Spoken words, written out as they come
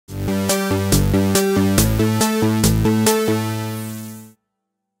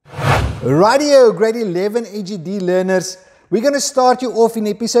Radio grade 11 EGD learners, we're going to start you off in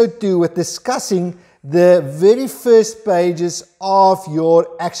episode 2 with discussing the very first pages of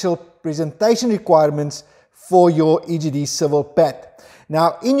your actual presentation requirements for your EGD Civil PAT.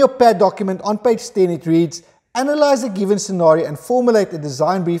 Now, in your PAT document on page 10 it reads, analyze a given scenario and formulate a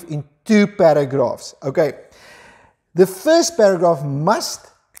design brief in 2 paragraphs. Okay, the first paragraph must,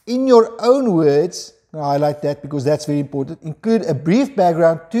 in your own words, I highlight that because that's very important, include a brief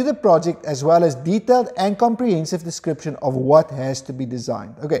background to the project as well as detailed and comprehensive description of what has to be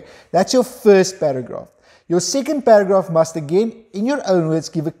designed. Okay, that's your first paragraph. Your second paragraph must again, in your own words,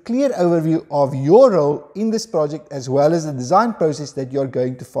 give a clear overview of your role in this project as well as the design process that you're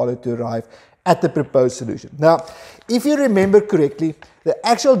going to follow to arrive at the proposed solution. Now, if you remember correctly, the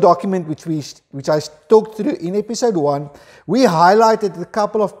actual document which I talked through in episode 1, we highlighted a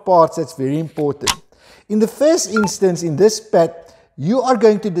couple of parts that's very important. In the first instance, in this PAT, you are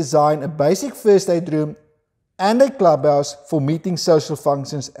going to design a basic first aid room and a clubhouse for meeting, social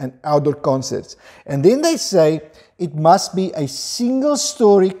functions and outdoor concerts. And then they say it must be a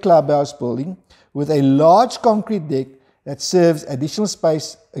single-story clubhouse building with a large concrete deck that serves additional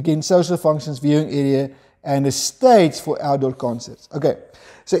space, again, social functions, viewing area, and a stage for outdoor concerts. Okay,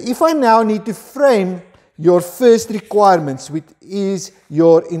 so if I now need to frame your first requirements, which is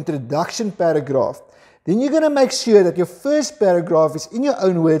your introduction paragraph, then you're going to make sure that your first paragraph is, in your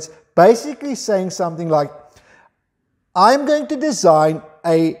own words, basically saying something like, I'm going to design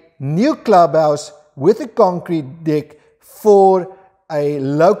a new clubhouse with a concrete deck for a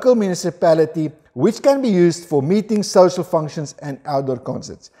local municipality which can be used for meetings, social functions and outdoor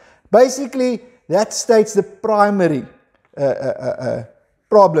concerts. Basically, that states the primary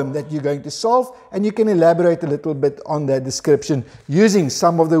problem that you're going to solve, and you can elaborate a little bit on that description using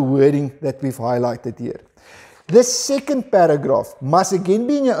some of the wording that we've highlighted here. The second paragraph must again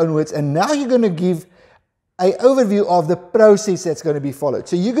be in your own words, and now you're going to give an overview of the process that's going to be followed.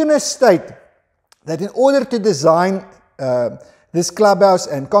 So you're going to state that in order to design this clubhouse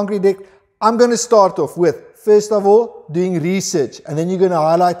and concrete deck, I'm going to start off with, first of all, doing research, and then you're going to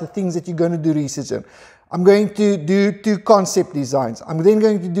highlight the things that you're going to do research on. I'm going to do 2 concept designs. I'm then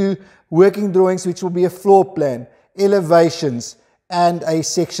going to do working drawings, which will be a floor plan, elevations, and a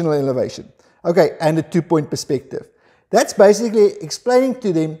sectional elevation. Okay, and a 2-point perspective. That's basically explaining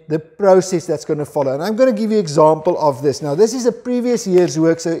to them the process that's going to follow. And I'm going to give you an example of this. Now, this is a previous year's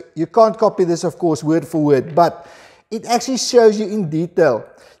work, so you can't copy this, of course, word for word, but it actually shows you in detail.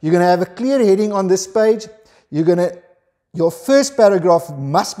 You're going to have a clear heading on this page. Your first paragraph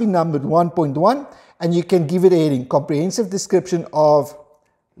must be numbered 1.1, and you can give it a heading, comprehensive description of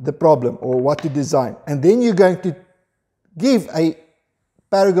the problem or what to design. And then you're going to give a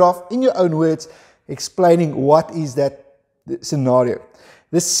paragraph in your own words explaining what is that scenario.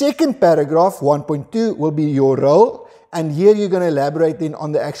 The second paragraph, 1.2, will be your role, and here you're going to elaborate then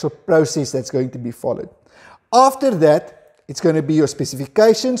on the actual process that's going to be followed. After that, it's going to be your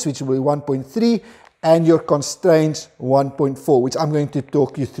specifications, which will be 1.3, and your constraints, 1.4, which I'm going to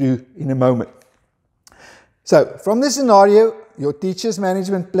talk you through in a moment. So, from this scenario, your teacher's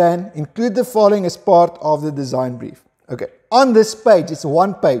management plan, include the following as part of the design brief. Okay, on this page, it's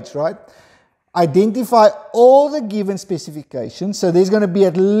 1 page, right? Identify all the given specifications, so there's going to be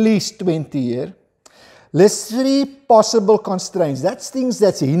at least 20 here. List 3 possible constraints, that's things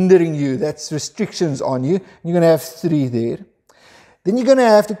that's hindering you, that's restrictions on you. You're going to have 3 there. Then you're going to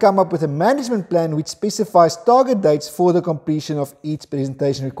have to come up with a management plan which specifies target dates for the completion of each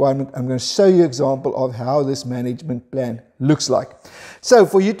presentation requirement. I'm going to show you an example of how this management plan looks like. So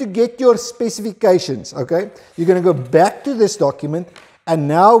for you to get your specifications, okay, you're going to go back to this document, and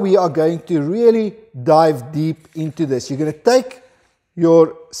now we are going to really dive deep into this. You're going to take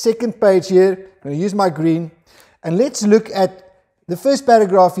your second page here, I'm going to use my green, and let's look at the first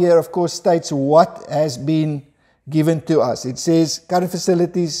paragraph here, of course, states what has been given to us. It says current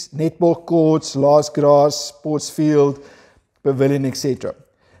facilities, netball courts, large grass, sports field, pavilion, etc.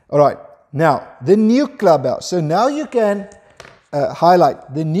 All right, now the new clubhouse. So now you can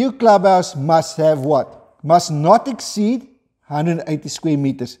highlight the new clubhouse must have what? Must not exceed 180 square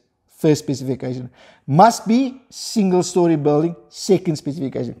meters, first specification. Must be single-story building, second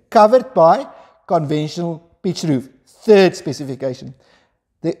specification. Covered by conventional pitch roof, third specification.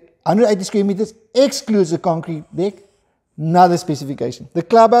 The 180 square meters excludes the concrete deck, another specification. The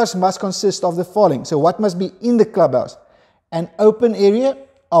clubhouse must consist of the following. So what must be in the clubhouse? An open area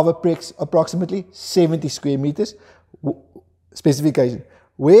of approximately 70 square meters, specification,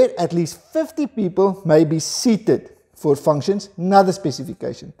 where at least 50 people may be seated for functions, another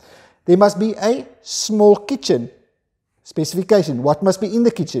specification. There must be a small kitchen, specification. What must be in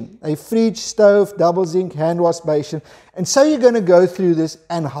the kitchen? A fridge, stove, double zinc, hand wash basin. And so you're going to go through this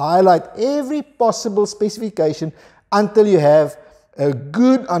and highlight every possible specification until you have a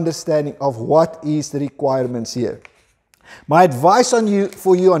good understanding of what is the requirements here. My advice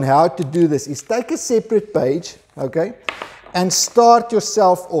for you on how to do this is take a separate page, okay, and start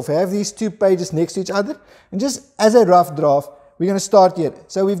yourself off. Have these two pages next to each other, and just as a rough draft, we're going to start here.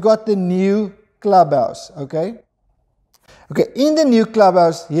 So we've got the new clubhouse, okay. Okay, in the new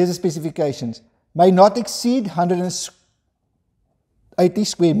clubhouse, here's the specifications. May not exceed 180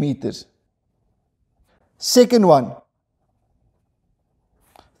 square meters. Second one.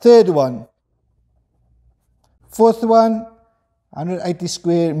 Third one. Fourth one, 180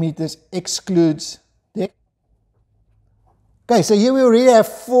 square meters excludes deck. Okay, so here we already have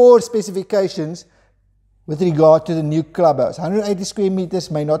 4 specifications with regard to the new clubhouse. 180 square meters,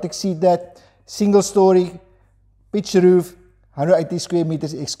 may not exceed that. Single story, pitch roof, 180 square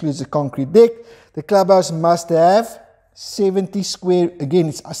meters excludes the concrete deck. The clubhouse must have 70 square, again,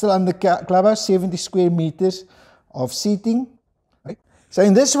 it's still under clubhouse, 70 square meters of seating. Right? So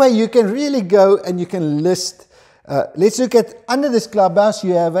in this way, you can really go and you can list. Let's look at, under this clubhouse,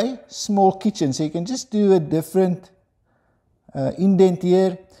 you have a small kitchen. So you can just do a different indent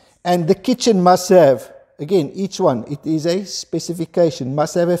here. And the kitchen must have, again, each one, it is a specification.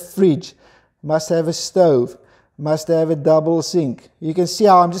 Must have a fridge, must have a stove, must have a double sink. You can see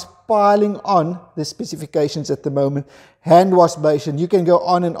how I'm just piling on the specifications at the moment. Hand wash basin, you can go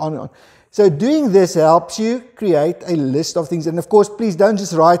on and on and on. So doing this helps you create a list of things. And of course, please don't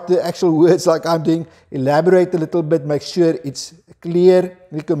just write the actual words like I'm doing. Elaborate a little bit, make sure it's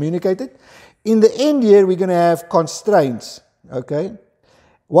clearly communicated. In the end here, we're going to have constraints. Okay.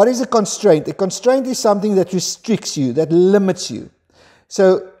 What is a constraint? A constraint is something that restricts you, that limits you.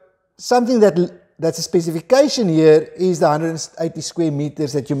 So something that's a specification here is the 180 square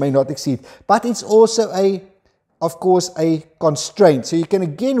meters that you may not exceed. But it's also of course, a constraint. So you can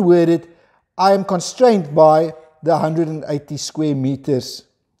again word it, I am constrained by the 180 square meters,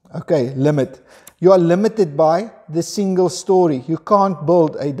 okay, limit. You are limited by the single story. You can't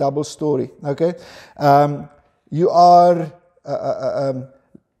build a double story, okay. You are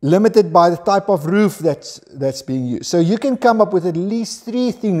limited by the type of roof that's being used. So you can come up with at least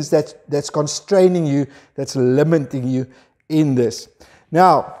 3 things that's constraining you, that's limiting you in this.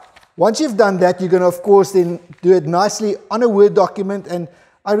 Now, once you've done that, you're going to, of course, then do it nicely on a Word document. And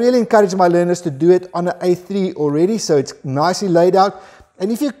I really encourage my learners to do it on an A3 already, so it's nicely laid out.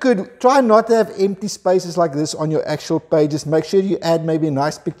 And if you could, try not to have empty spaces like this on your actual pages. Make sure you add maybe a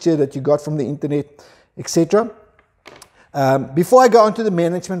nice picture that you got from the internet, etc. Before I go on to the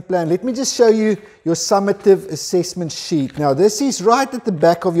management plan, let me just show you your summative assessment sheet. Now, this is right at the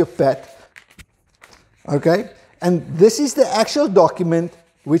back of your PAT. Okay? And this is the actual document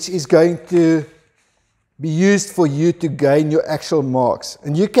which is going to be used for you to gain your actual marks.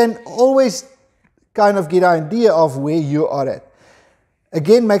 And you can always kind of get an idea of where you are at.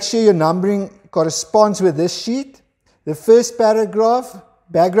 Again, make sure your numbering corresponds with this sheet. The first paragraph,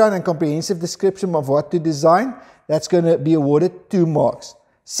 background and comprehensive description of what to design, that's going to be awarded 2 marks.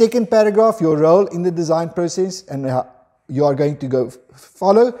 Second paragraph, your role in the design process and how you are going to go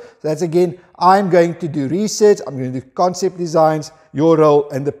follow. So that's again, I'm going to do research, I'm going to do concept designs, your role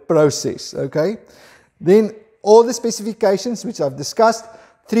and the process, okay? Then all the specifications which I've discussed,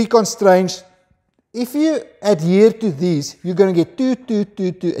 3 constraints. If you adhere to these, you're going to get 2, 2,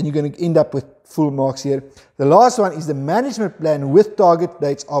 2, 2, and you're going to end up with full marks here. The last one is the management plan with target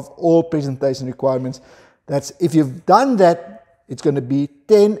dates of all presentation requirements. That's, if you've done that, it's going to be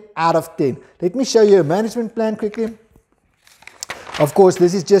 10 out of 10. Let me show you a management plan quickly. Of course,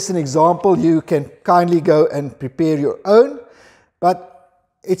 this is just an example. You can kindly go and prepare your own, but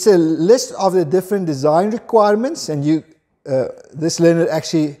it's a list of the different design requirements, and this learner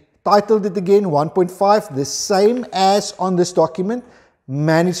actually titled it again, 1.5, the same as on this document,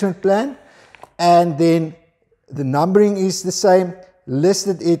 management plan, and then the numbering is the same,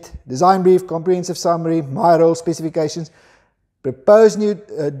 listed it, design brief, comprehensive summary, my role, specifications, proposed new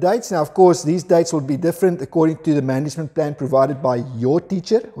dates. Now, of course, these dates will be different according to the management plan provided by your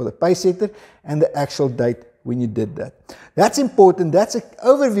teacher or the pay setter and the actual date when you did that. That's important. That's an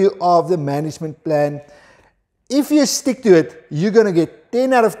overview of the management plan. If you stick to it, you're going to get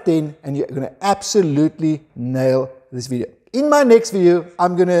 10 out of 10 and you're going to absolutely nail this video. In my next video,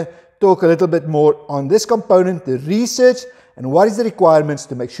 I'm going to talk a little bit more on this component, the research, and what is the requirements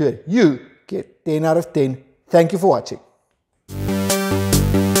to make sure you get 10 out of 10. Thank you for watching.